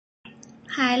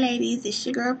Hi ladies, it's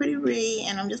your girl Pretty Ree,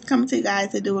 and I'm just coming to you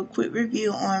guys to do a quick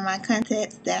review on my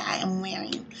contacts that I am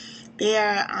wearing. They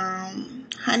are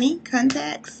honey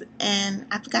contacts, and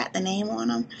I forgot the name on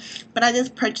them, but I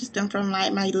just purchased them from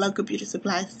like my local beauty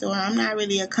supply store. I'm not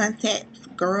really a contacts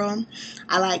girl.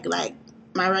 I like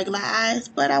my regular eyes,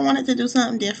 but I wanted to do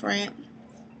something different,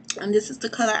 and this is the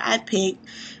color I picked.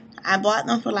 I bought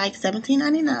them for like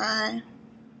 $17.99.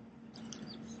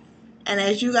 And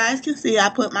as you guys can see, I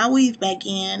put my weave back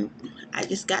in. I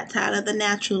just got tired of the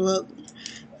natural look.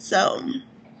 So,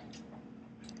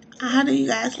 how do you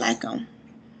guys like them?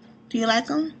 Do you like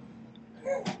them?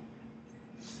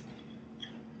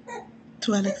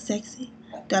 Do I look sexy?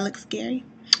 Do I look scary?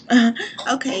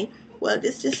 Okay, well,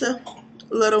 this is just a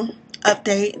little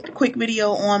update, quick video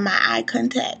on my eye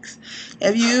contacts.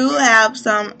 If you have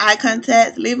some eye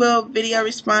contacts, leave a video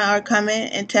response or comment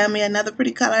and tell me another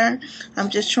pretty color. I'm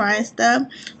just trying stuff.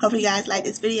 Hope you guys like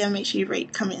this video. Make sure you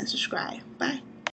rate, comment, and subscribe. Bye.